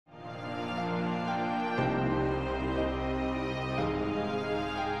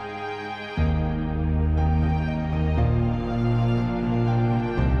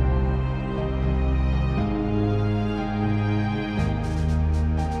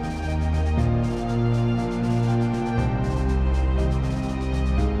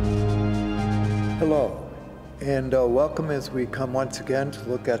Hello, and welcome as we come once again to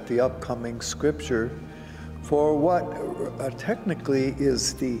look at the upcoming scripture for what technically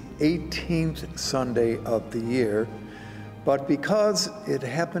is the 18th Sunday of the year, but because it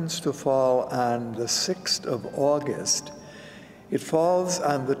happens to fall on the 6th of August, it falls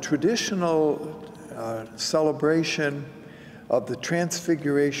on the traditional celebration of the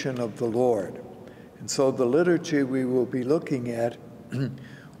Transfiguration of the Lord. And so the liturgy we will be looking at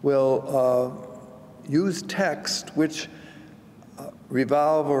will use text which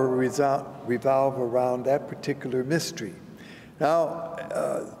revolve around that particular mystery. Now,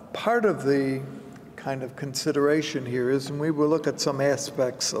 part of the kind of consideration here is, and we will look at some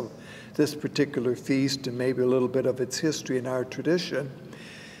aspects of this particular feast and maybe a little bit of its history in our tradition,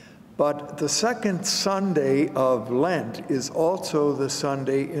 but the second Sunday of Lent is also the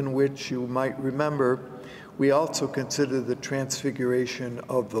Sunday in which, you might remember, we also consider the Transfiguration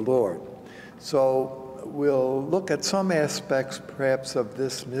of the Lord. So we'll look at some aspects, perhaps, of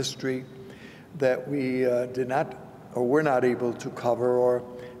this mystery that we did not, or were not able to cover, or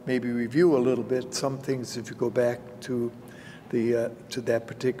maybe review a little bit some things if you go back to that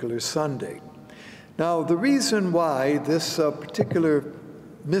particular Sunday. Now, the reason why this particular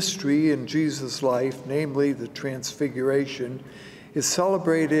mystery in Jesus' life, namely the Transfiguration, is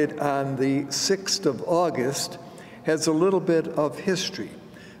celebrated on the 6th of August, has a little bit of history.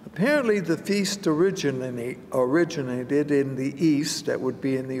 Apparently, the feast originated in the East, that would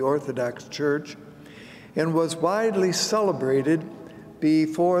be in the Orthodox Church, and was widely celebrated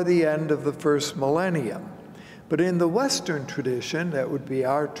before the end of the first millennium. But in the Western tradition, that would be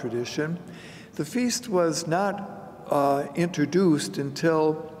our tradition, the feast was not introduced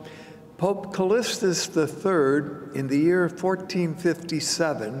until Pope Callistus III, in the year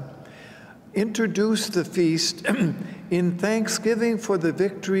 1457, introduced the feast in thanksgiving for the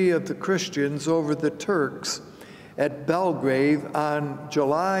victory of the Christians over the Turks at Belgrade on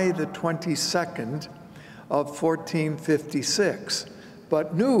July the 22nd of 1456.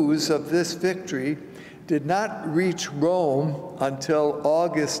 But news of this victory did not reach Rome until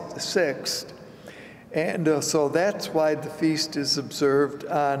August 6th, and so that's why the feast is observed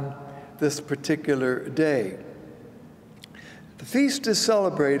on this particular day. The feast is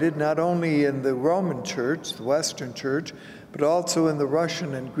celebrated not only in the Roman Church, the Western Church, but also in the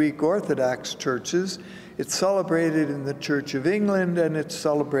Russian and Greek Orthodox churches. It's celebrated in the Church of England, and it's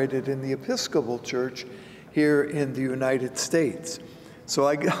celebrated in the Episcopal Church here in the United States. So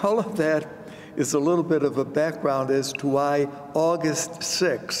all of that is a little bit of a background as to why August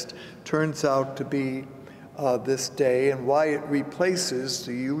 6th turns out to be this day, and why it replaces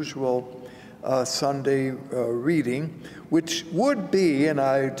the usual Sunday reading, which would be, and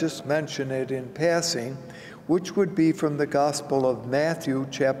I just mentioned it in passing, which would be from the Gospel of Matthew,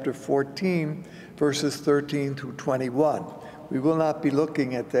 chapter 14, verses 13 through 21. We will not be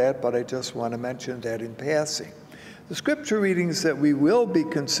looking at that, but I just want to mention that in passing. The scripture readings that we will be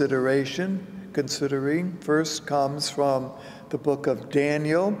considering first comes from the book of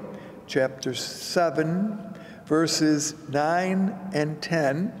Daniel, chapter 7, verses 9 and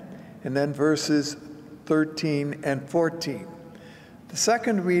 10, and then verses 13 and 14. The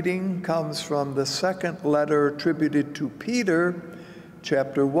second reading comes from the second letter attributed to Peter,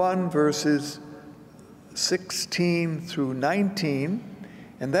 chapter 1, verses 16 through 19,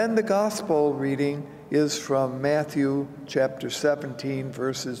 and then the gospel reading is from Matthew, chapter 17,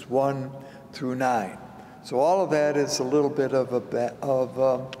 verses 1 through 9. So all of that is a little bit of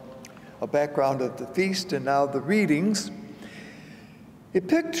a background of the feast, and now the readings. It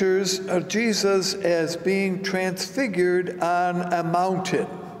pictures Jesus as being transfigured on a mountain.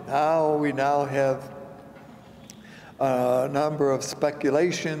 We now have a number of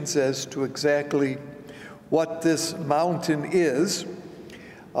speculations as to exactly what this mountain is.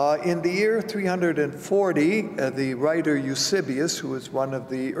 In the year 340, the writer Eusebius, who was one of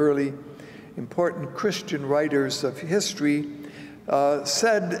the early important Christian writers of history,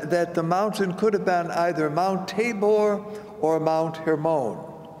 said that the mountain could have been either Mount Tabor or Mount Hermon.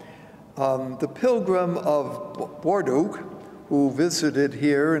 The pilgrim of Bordeaux, who visited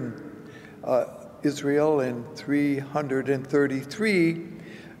here in Israel in 333,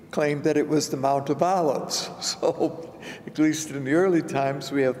 claimed that it was the Mount of Olives. So, at least in the early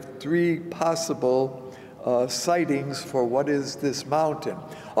times, we have three possible sightings for what is this mountain.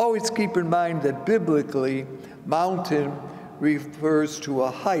 Always keep in mind that biblically, mountain refers to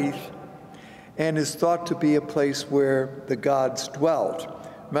a height and is thought to be a place where the gods dwelt.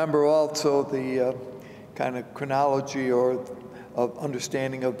 Remember also the kind of chronology or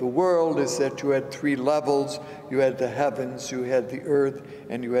understanding of the world is that you had three levels. You had the heavens, you had the earth,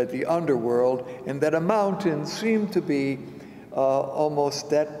 and you had the underworld, and that a mountain seemed to be almost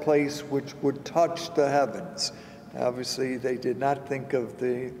that place which would touch the heavens. Obviously, they did not think of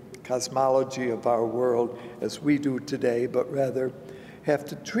the cosmology of our world as we do today, but rather have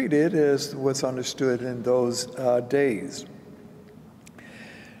to treat it as was understood in those days.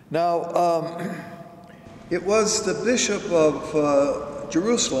 Now, it was the bishop of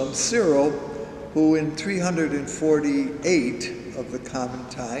Jerusalem, Cyril, who in 348 of the common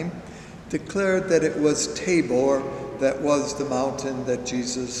time declared that it was Tabor that was the mountain that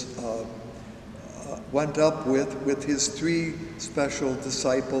Jesus went up with his three special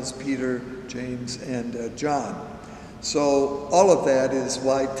disciples, Peter, James, and John. So all of that is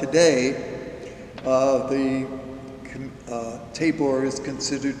why today Tabor is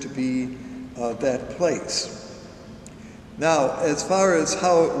considered to be that place. Now, as far as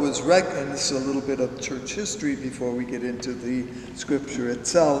how it was reckoned, this is a little bit of church history before we get into the scripture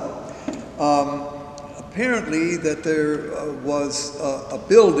itself. Apparently that there was a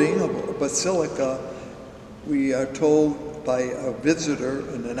building, a basilica, we are told by a visitor,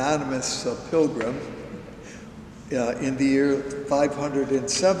 an anonymous pilgrim, in the year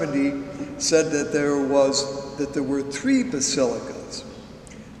 570, said that there were three basilicas.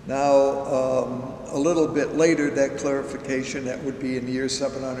 Now, a little bit later, that clarification, that would be in the year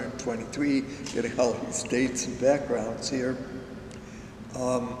 723, getting all these dates and backgrounds here,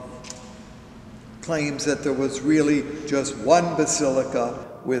 claims that there was really just one basilica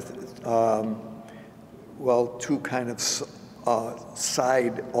with, well, two kind of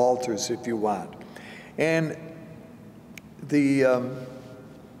side altars, if you want. And the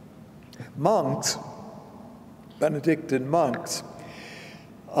monks, Benedictine monks,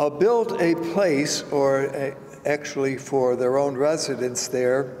 built a place, actually for their own residence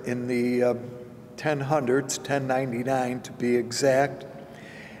there in the 1000s, 1099 to be exact.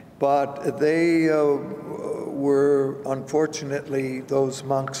 But they were, unfortunately, those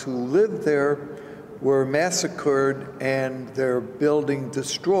monks who lived there were massacred and their building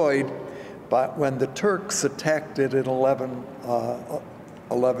destroyed but when the Turks attacked it in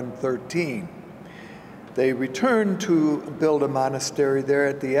 1113. They returned to build a monastery there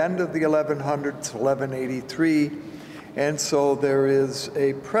at the end of the 1100s, 1183, and so there is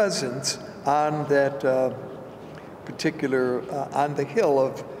a presence on that particular, on the hill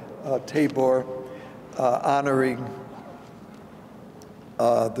of Tabor, honoring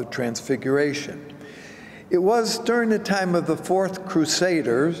the Transfiguration. It was during the time of the Fourth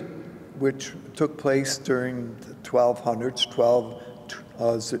Crusaders, which took place during the 1200s,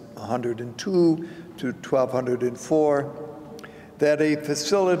 1202 to 1204, that a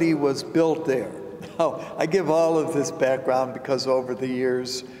facility was built there. Now, I give all of this background because over the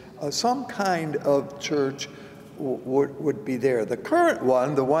years, some kind of church would be there. The current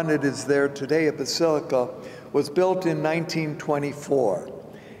one, the one that is there today, a basilica, was built in 1924.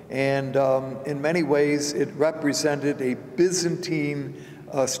 And in many ways, it represented a Byzantine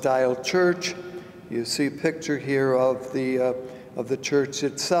style church. You see a picture here of the church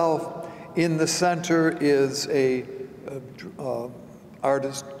itself. In the center is a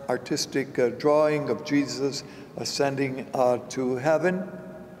artistic drawing of Jesus ascending to heaven.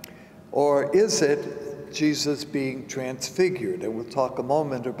 Or is it Jesus being transfigured? And we'll talk a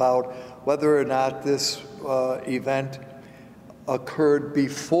moment about whether or not this event occurred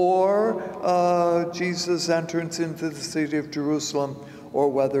before Jesus' entrance into the city of Jerusalem, or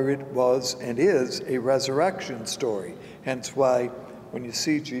whether it was and is a resurrection story. Hence why when you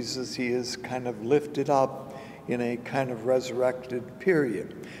see Jesus, he is kind of lifted up in a kind of resurrected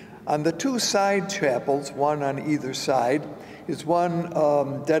period. On the two side chapels, one on either side, is one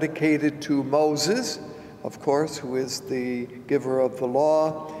dedicated to Moses, of course, who is the giver of the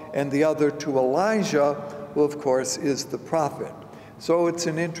law, and the other to Elijah, who of course is the prophet. So it's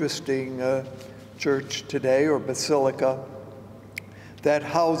an interesting church today, or basilica, that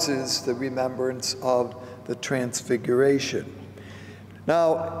houses the remembrance of the Transfiguration.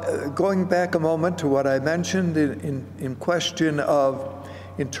 Now, going back a moment to what I mentioned in question of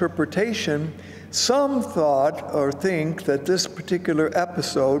interpretation, some thought or think that this particular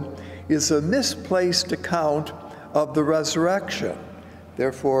episode is a misplaced account of the resurrection.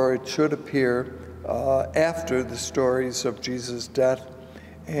 Therefore, it should appear after the stories of Jesus' death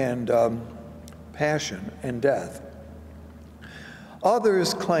and passion and death.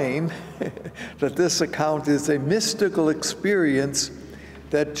 Others claim that this account is a mystical experience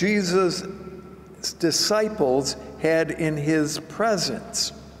that Jesus' disciples had in his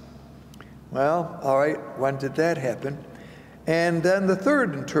presence. Well, all right, when did that happen? And then the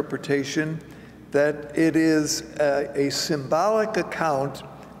third interpretation, that it is a symbolic account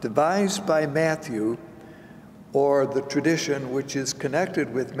devised by Matthew, or the tradition which is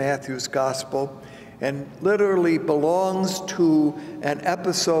connected with Matthew's gospel, and literally belongs to an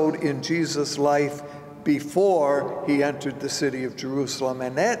episode in Jesus' life before he entered the city of Jerusalem.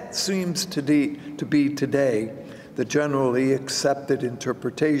 And that seems to be today the generally accepted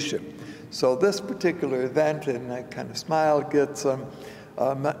interpretation. So this particular event, and I kind of smile, gets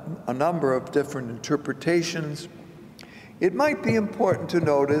a number of different interpretations. It might be important to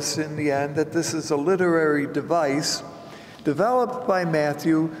notice in the end that this is a literary device developed by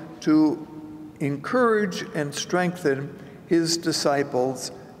Matthew to encourage and strengthen his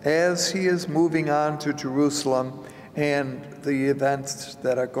disciples as he is moving on to Jerusalem and the events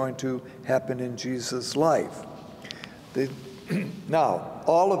that are going to happen in Jesus' life. Now,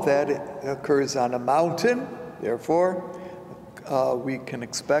 all of that occurs on a mountain, therefore, we can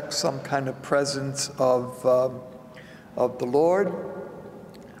expect some kind of presence of the Lord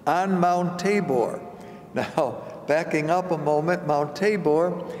on Mount Tabor. Now, backing up a moment, Mount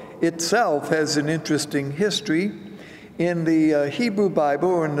Tabor itself has an interesting history. In the Hebrew Bible,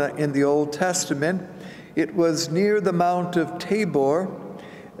 or in the Old Testament, it was near the Mount of Tabor,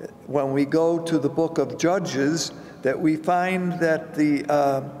 when we go to the book of Judges, that we find that the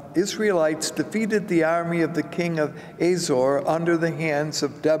Israelites defeated the army of the king of Azor under the hands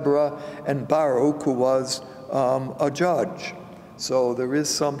of Deborah and Baruch, who was a judge. So there is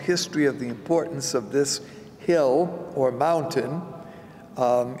some history of the importance of this hill or mountain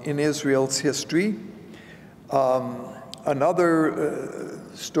in Israel's history. Another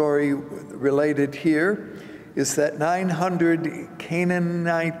story related here is that 900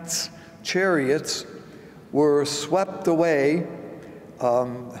 Canaanites' chariots were swept away.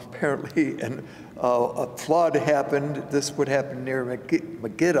 Apparently, a flood happened. This would happen near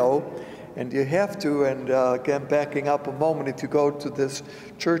Megiddo. And you have to, and again, backing up a moment, if you go to this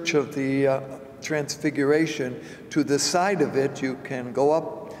Church of the Transfiguration, to the side of it, you can go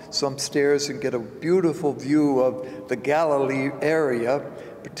up some stairs and get a beautiful view of the Galilee area,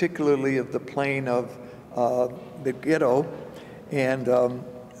 particularly of the plain of Megiddo. And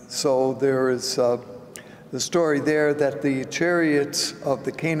so there is the story there that the chariots of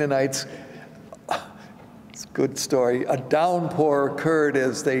the Canaanites, it's a good story, a downpour occurred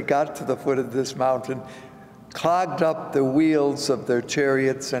as they got to the foot of this mountain, clogged up the wheels of their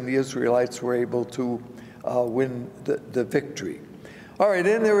chariots, and the Israelites were able to win the victory. All right,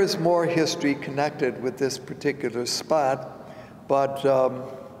 and there is more history connected with this particular spot, but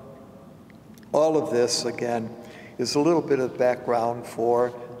all of this, again, is a little bit of background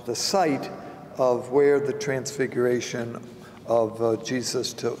for the site of where the transfiguration of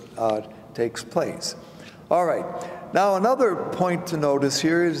Jesus takes place. All right, now another point to notice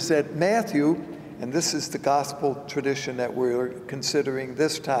here is that Matthew, and this is the gospel tradition that we're considering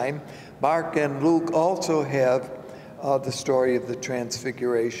this time, Mark and Luke also have the story of the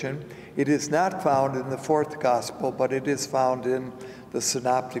transfiguration. It is not found in the fourth gospel, but it is found in the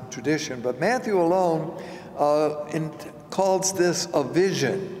synoptic tradition. But Matthew alone calls this a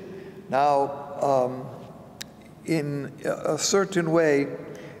vision. Now, in a certain way,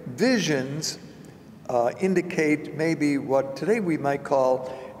 visions indicate maybe what today we might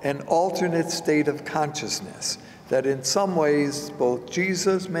call an alternate state of consciousness, that in some ways both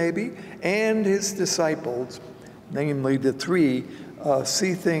Jesus maybe and his disciples, namely the three,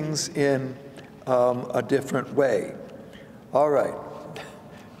 see things in a different way. All right.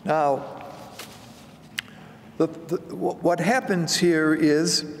 Now, what happens here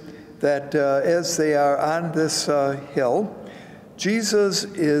is that as they are on this hill, Jesus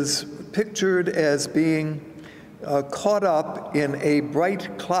is pictured as being caught up in a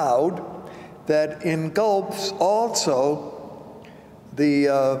bright cloud that engulfs also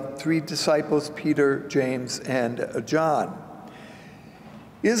the three disciples, Peter, James, and John.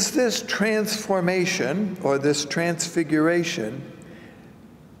 Is this transformation, or this transfiguration,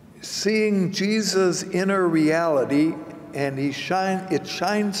 seeing Jesus' inner reality, and it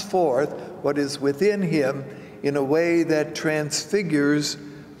shines forth what is within him in a way that transfigures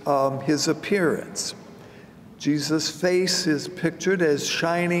his appearance? Jesus' face is pictured as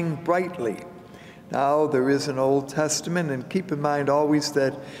shining brightly. Now, there is an Old Testament, and keep in mind always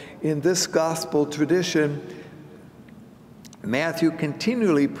that in this gospel tradition, Matthew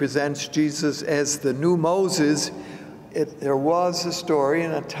continually presents Jesus as the new Moses. There was a story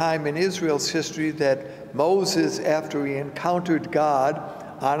in a time in Israel's history that Moses, after he encountered God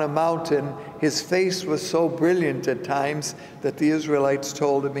on a mountain, his face was so brilliant at times that the Israelites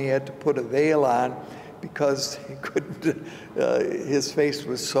told him he had to put a veil on because he couldn't, his face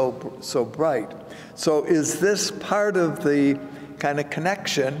was so bright. So is this part of the kind of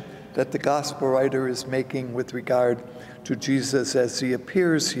connection that the gospel writer is making with regard to Jesus as he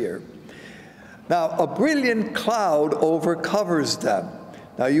appears here? Now, a brilliant cloud overcovers them.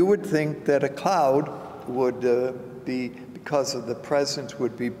 Now, you would think that a cloud would be, because of the presence,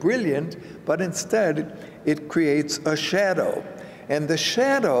 would be brilliant, but instead it creates a shadow. And the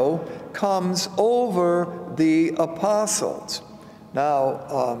shadow comes over the apostles.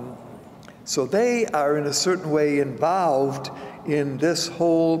 Now, so they are in a certain way involved in this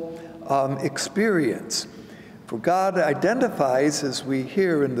whole experience. For God identifies, as we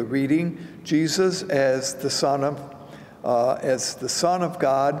hear in the reading, Jesus as the Son of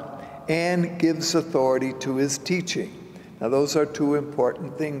God, and gives authority to his teaching. Now, those are two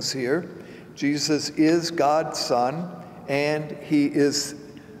important things here. Jesus is God's Son, and his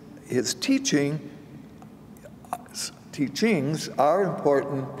teachings are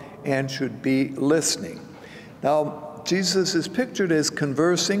important and should be listening. Now, Jesus is pictured as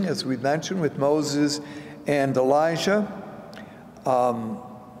conversing, as we mentioned, with Moses and Elijah.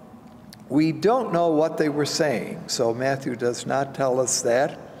 We don't know what they were saying, so Matthew does not tell us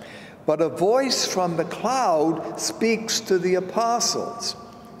that. But a voice from the cloud speaks to the apostles.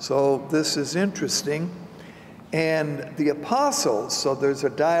 So this is interesting. And the apostles, so there's a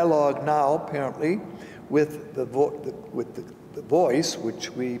dialogue now, apparently, with the voice,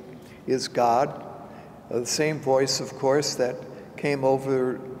 which is God. The same voice, of course, that came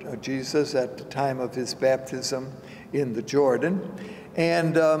over Jesus at the time of his baptism in the Jordan.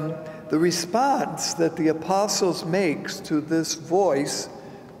 And the response that the apostles makes to this voice,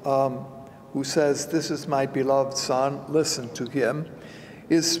 who says, "This is my beloved Son, listen to him,"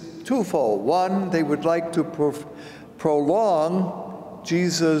 is twofold. One, they would like to prolong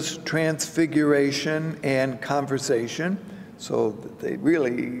Jesus' transfiguration and conversation. So they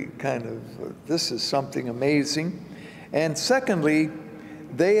really kind of, this is something amazing. And secondly,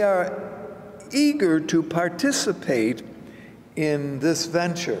 they are eager to participate in this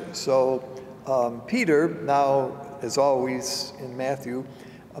venture. So Peter, now as always in Matthew,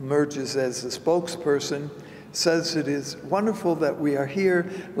 emerges as the spokesperson, says, "It is wonderful that we are here.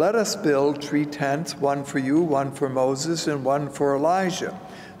 Let us build 3 tents, one for you, one for Moses, and one for Elijah."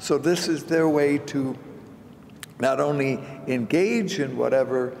 So this is their way to not only engage in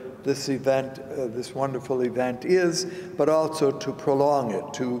whatever this event, this wonderful event is, but also to prolong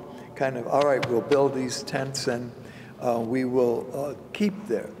it, to kind of, all right, we'll build these tents and we will keep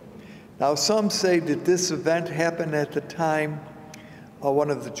there. Now, some say that this event happened at the time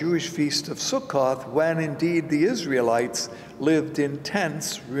one of the Jewish feasts of Sukkot, when indeed the Israelites lived in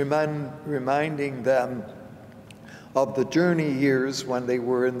tents, reminding them of the journey years when they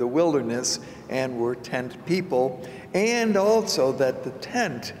were in the wilderness and were tent people, and also that the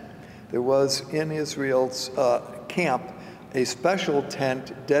tent, there was in Israel's camp a special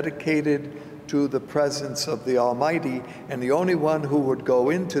tent dedicated to the presence of the Almighty, and the only one who would go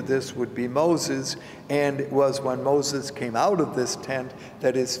into this would be Moses. And it was when Moses came out of this tent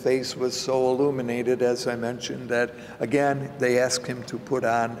that his face was so illuminated, as I mentioned, that again they asked him to put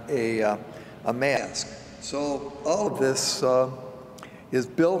on a mask. So all of this is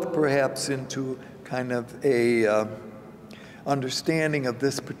built perhaps into kind of a understanding of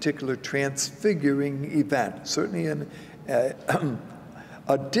this particular transfiguring event, certainly in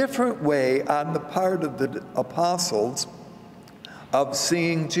a different way on the part of the apostles of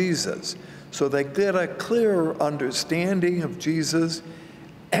seeing Jesus. So they get a clearer understanding of Jesus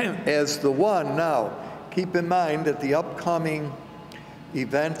as the one. Now, keep in mind that the upcoming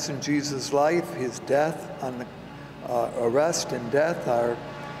events in Jesus' life, his death, arrest and death, are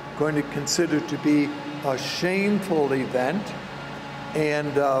going to consider to be a shameful event.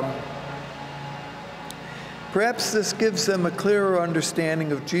 And perhaps this gives them a clearer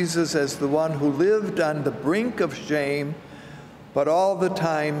understanding of Jesus as the one who lived on the brink of shame, but all the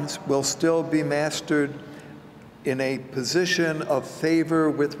times will still be mastered in a position of favor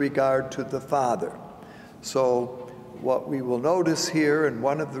with regard to the Father. So what we will notice here, and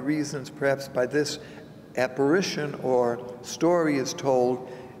one of the reasons perhaps by this apparition or story is told,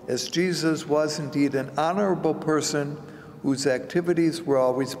 as Jesus was indeed an honorable person whose activities were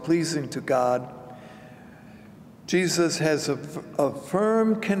always pleasing to God, Jesus has a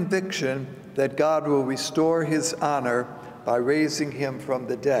firm conviction that God will restore his honor by raising him from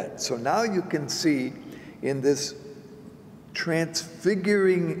the dead. So now you can see in this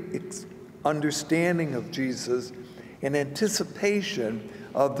transfiguring understanding of Jesus an anticipation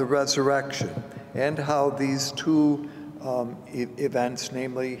of the resurrection, and how these two events,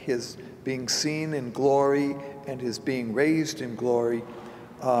 namely his being seen in glory and his being raised in glory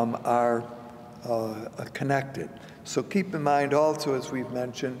are connected. So keep in mind also, as we've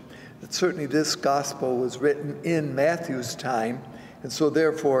mentioned, that certainly this gospel was written in Matthew's time, and so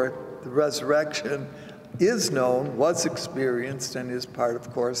therefore the resurrection is known, was experienced, and is part,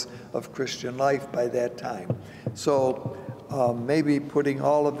 of course, of Christian life by that time. So maybe putting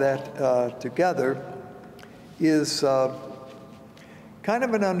all of that together is kind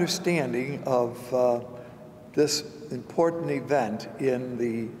of an understanding of this important event in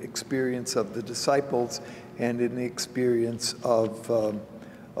the experience of the disciples and in the experience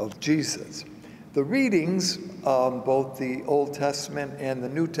of Jesus. The readings, both the Old Testament and the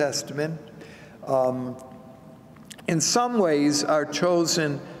New Testament, in some ways are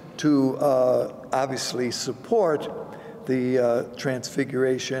chosen to obviously support the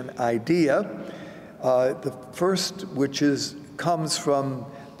Transfiguration idea. The first, which comes from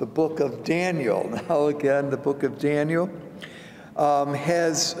the book of Daniel. Now again, the book of Daniel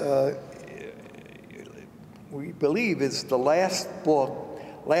has, we believe, is the last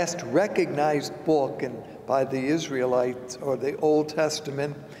recognized book by the Israelites, or the Old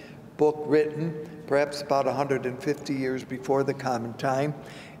Testament book written, perhaps about 150 years before the common time,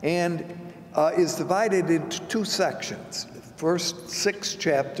 and is divided into two sections. The first 6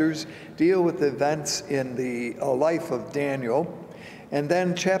 chapters deal with events in the life of Daniel, and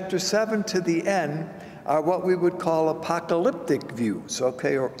then chapter 7 to the end are what we would call apocalyptic views,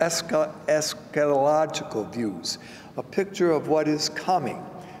 okay, or eschatological views, a picture of what is coming.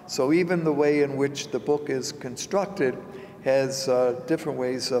 So even the way in which the book is constructed has different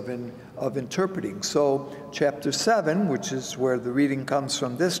ways of interpreting. So chapter 7, which is where the reading comes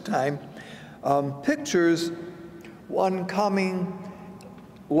from this time, pictures one coming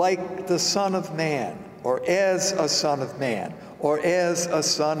like the Son of Man, or as a Son of Man, or as a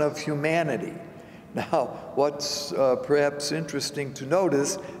Son of humanity. Now, what's perhaps interesting to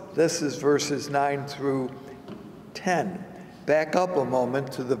notice, this is verses 9 through 10. Back up a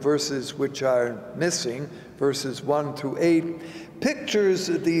moment to the verses which are missing, verses 1 through 8, pictures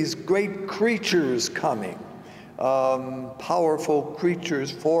these great creatures coming, powerful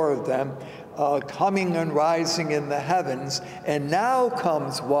creatures, 4 of them, coming and rising in the heavens, and now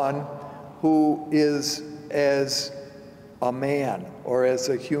comes one who is as a man or as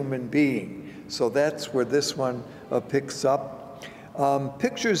a human being. So that's where this one picks up.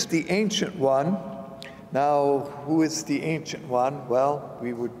 Pictures the Ancient One. Now, who is the Ancient One? Well,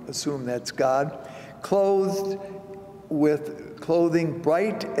 we would assume that's God. Clothed with clothing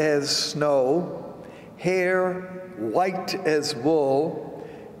bright as snow, hair white as wool,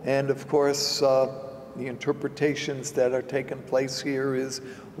 and of course, the interpretations that are taking place here is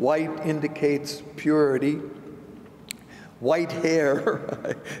white indicates purity. White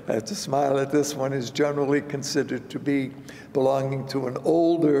hair, I have to smile at this one, is generally considered to be belonging to an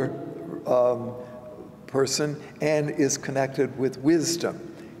older person and is connected with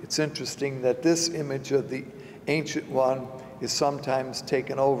wisdom. It's interesting that this image of the Ancient One is sometimes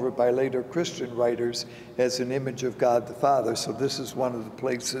taken over by later Christian writers as an image of God the Father. So this is one of the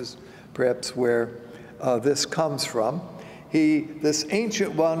places perhaps where this comes from. This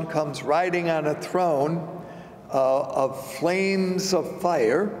Ancient One comes riding on a throne of flames of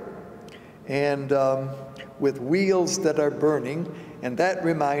fire and with wheels that are burning. And that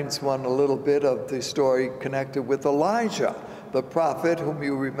reminds one a little bit of the story connected with Elijah, the prophet whom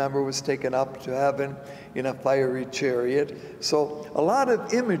you remember was taken up to heaven in a fiery chariot. So a lot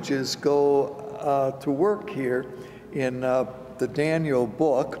of images go to work here in the Daniel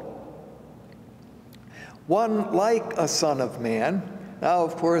book. One like a son of man. Now,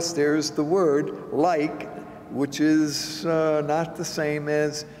 of course, there's the word like, which is not the same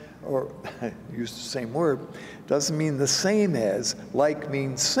as, or use the same word, doesn't mean the same as. Like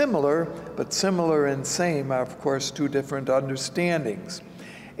means similar, but similar and same are, of course, 2 different understandings.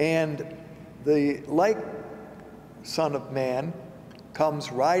 And the like Son of Man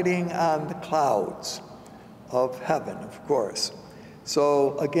comes riding on the clouds of heaven, of course.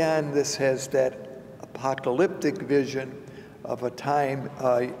 So again, this has that apocalyptic vision of a time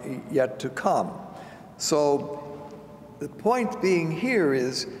yet to come. So the point being here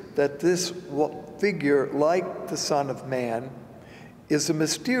is that this figure, like the Son of Man, is a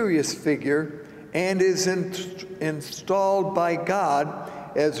mysterious figure and is installed by God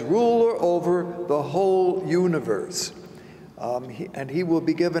as ruler over the whole universe. And he will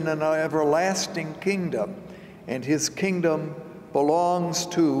be given an everlasting kingdom, and his kingdom belongs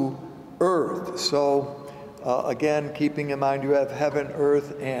to earth. So again, keeping in mind you have heaven,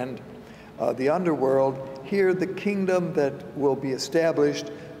 earth, and the underworld. Here, the kingdom that will be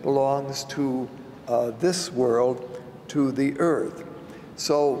established belongs to this world, to the earth.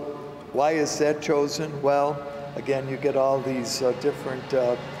 So why is that chosen? Well, again, you get all these different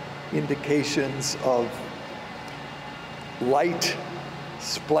indications of light,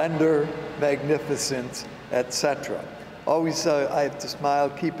 splendor, magnificence, etc. Always, I have to smile,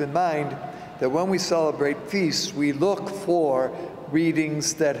 keep in mind that when we celebrate feasts, we look for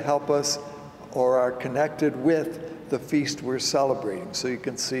readings that help us or are connected with the feast we're celebrating. So you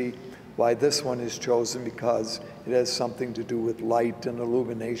can see why this one is chosen, because it has something to do with light and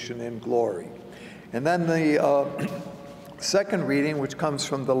illumination and glory. And then the second reading, which comes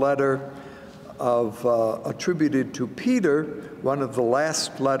from the letter attributed to Peter, one of the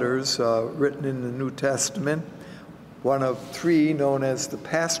last letters written in the New Testament, one of three known as the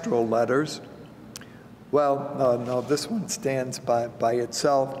pastoral letters. Well, no, this one stands by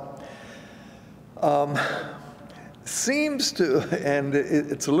itself. Seems to, and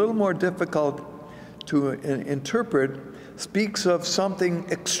it's a little more difficult to interpret, speaks of something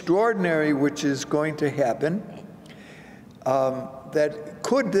extraordinary which is going to happen. That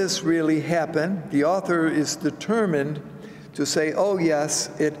could this really happen? The author is determined to say, oh yes,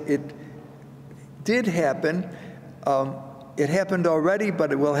 it did happen. It happened already,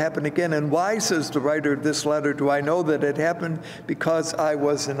 but it will happen again. And why, says the writer of this letter, do I know that it happened? Because I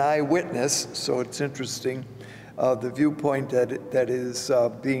was an eyewitness. So it's interesting, the viewpoint that is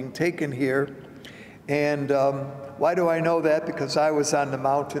being taken here. And why do I know that? Because I was on the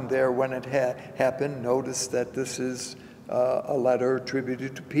mountain there when it happened. Notice that this is a letter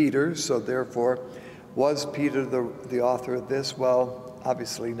attributed to Peter, so therefore, was Peter the author of this? Well,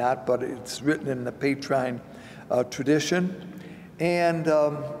 obviously not, but it's written in the Petrine tradition. And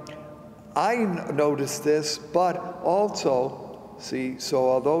I noticed this, but also, see, so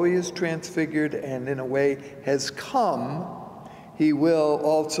although he is transfigured and in a way has come, he will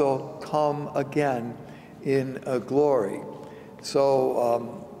also come again in glory.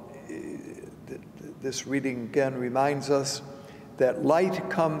 So this reading again reminds us that light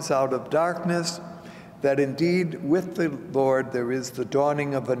comes out of darkness, that indeed with the Lord there is the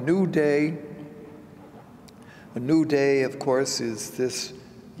dawning of a new day. A new day, of course, is this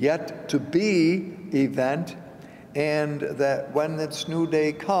yet to be event, and that when this new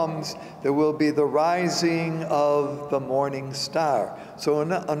day comes, there will be the rising of the morning star. So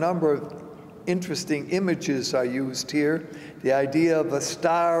a number of interesting images are used here. The idea of a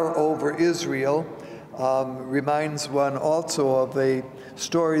star over Israel reminds one also of a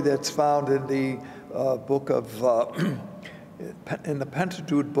story that's found in the book of, in the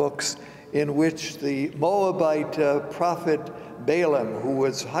Pentateuch books, in which the Moabite prophet Balaam, who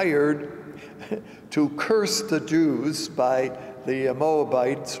was hired to curse the Jews by the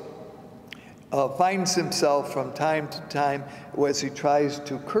Moabites, finds himself from time to time, as he tries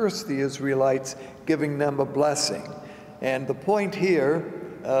to curse the Israelites, giving them a blessing. And the point here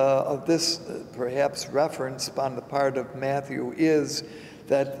of this perhaps reference on the part of Matthew is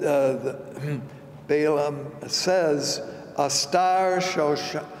that Balaam says, a star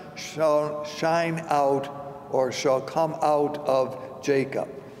shall shine out, or shall come out of Jacob.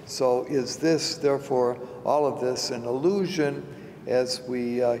 So is this, therefore, all of this an allusion, as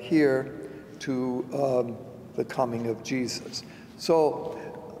we hear, to the coming of Jesus? So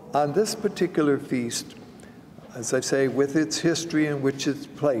on this particular feast, as I say, with its history and which its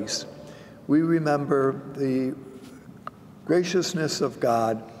place, we remember the graciousness of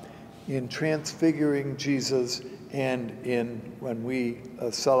God in transfiguring Jesus, and in when we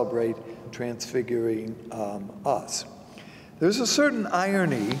celebrate transfiguring us. There's a certain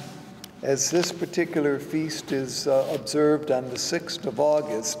irony, as this particular feast is observed on the 6th of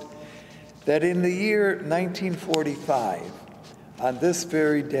August, that in the year 1945, on this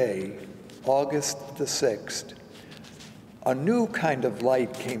very day, August the 6th, a new kind of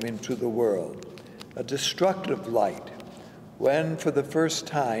light came into the world, a destructive light, when for the first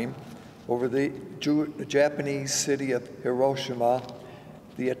time, over the Japanese city of Hiroshima,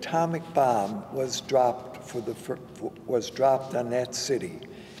 the atomic bomb was dropped on that city,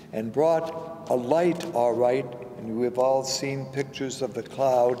 and brought a light, all right, and we've all seen pictures of the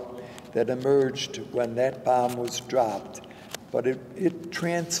cloud that emerged when that bomb was dropped, but it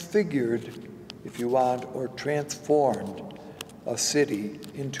transfigured, if you want, or transformed a city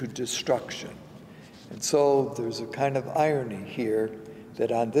into destruction. And so there's a kind of irony here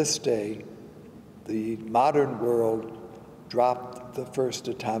that on this day, the modern world dropped the first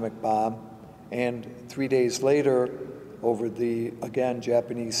atomic bomb, and 3 days later, over the, again,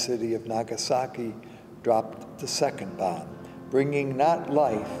 Japanese city of Nagasaki, dropped the second bomb, bringing not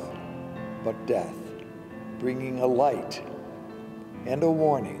life, but death, bringing a light, and a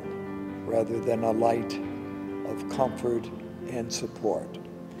warning rather than a light of comfort and support.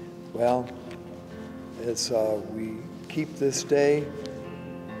 Well, as we keep this day,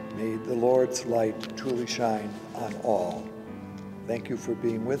 may the Lord's light truly shine on all. Thank you for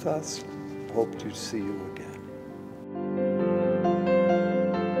being with us. Hope to see you again.